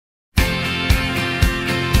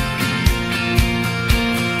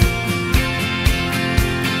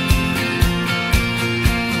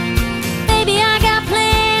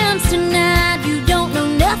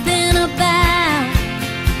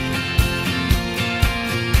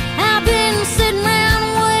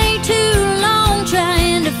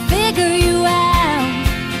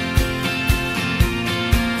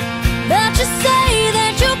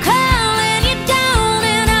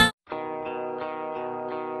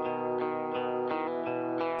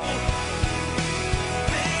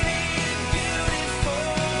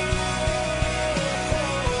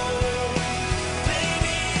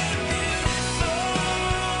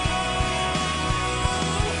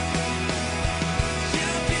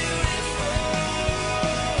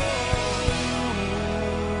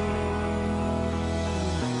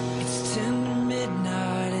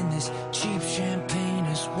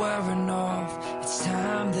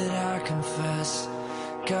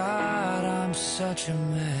God, I'm such a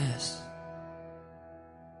mess.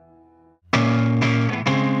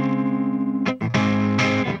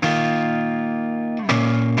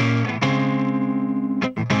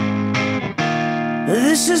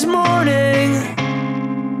 This is morning.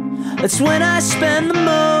 That's when I spend the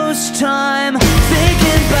most time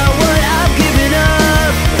thinking about what I've given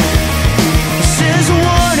up. This is a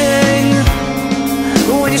warning.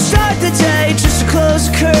 When you start the day just to close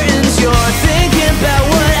the curtains, you're thinking about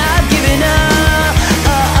what I've given up.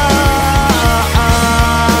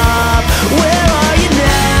 Where are you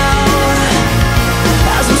now?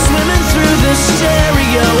 As I'm swimming through the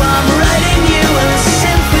stereo, I'm writing you a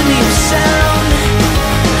symphony of sound.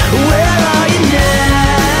 Where are you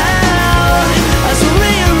now? As we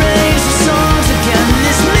rearrange the songs again,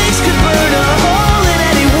 this mix could burn a hole in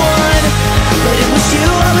anyone, but it was you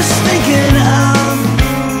I was thinking of.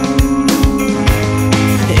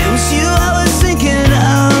 It was you I was thinking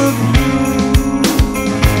of.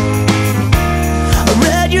 I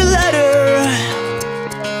read your letter,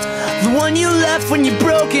 the one you left when you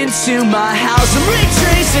broke into my house. I'm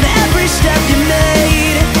retracing every step you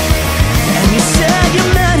made, and you said you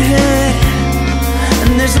meant it.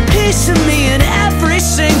 And there's a piece of me in every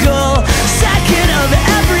single second of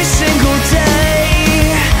every single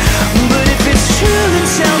day. But if it's true, then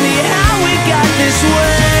tell me how we got this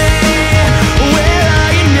way. Where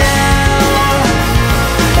are you now?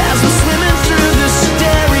 As I'm swimming through the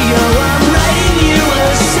stereo, I'm writing you a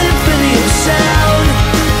symphony of sound.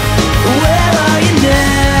 Where are you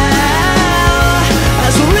now?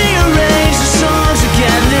 As we rearrange the songs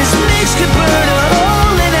again, this mix could burn a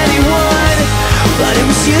hole in anyone, but it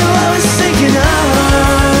was you I was thinking of.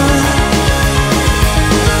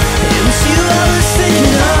 It was you I was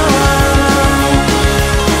thinking of.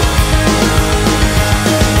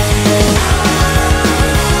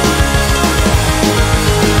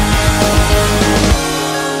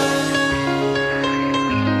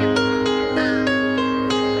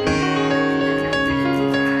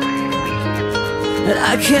 And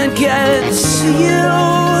I can't get to you.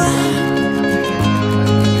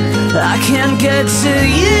 I can't get to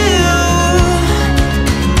you.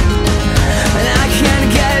 And I can't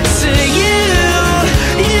get to you.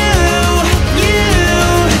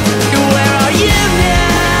 Where are you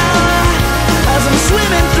now? As I'm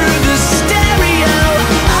swimming through the stereo,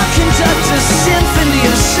 I conduct a symphony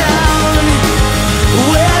of sound.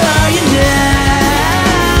 Where are you now?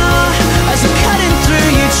 As I'm cutting through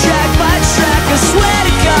you track by track, I swear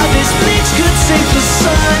to God this mix could sink the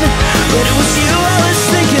sun, but it was you I was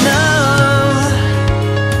thinking of.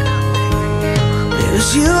 It was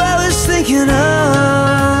you I was thinking of.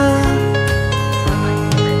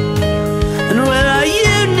 And where are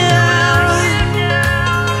you now?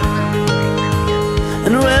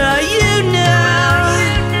 And where are you now?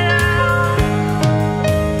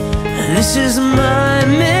 And this is my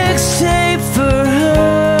mixtape for her.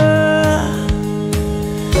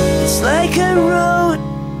 It's like I wrote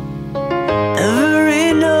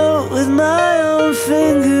every note with my own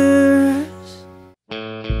fingers.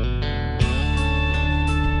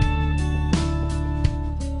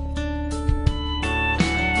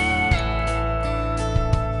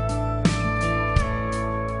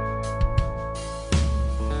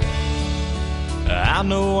 I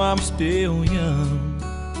know I'm still young,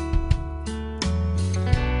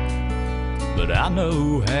 but I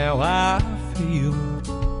know how I feel.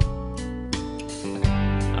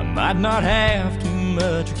 I might not have too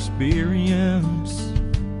much experience,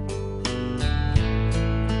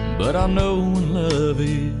 but I know when love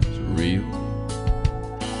is real.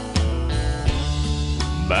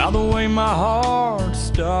 By the way my heart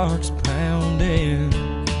starts pounding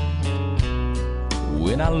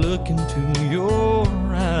when I look into your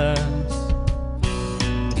eyes.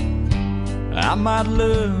 I might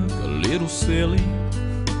look a little silly,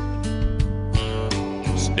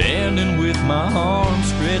 standing with my arms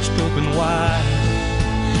stretched open wide.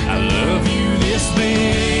 I love you this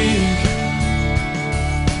big,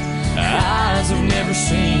 eyes have never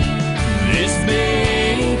seen this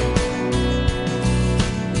big.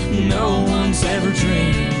 No one's ever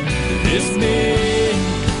dreamed this big.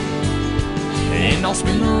 I'll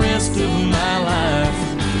spend the rest of my life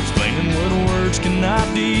explaining what words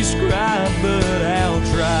cannot describe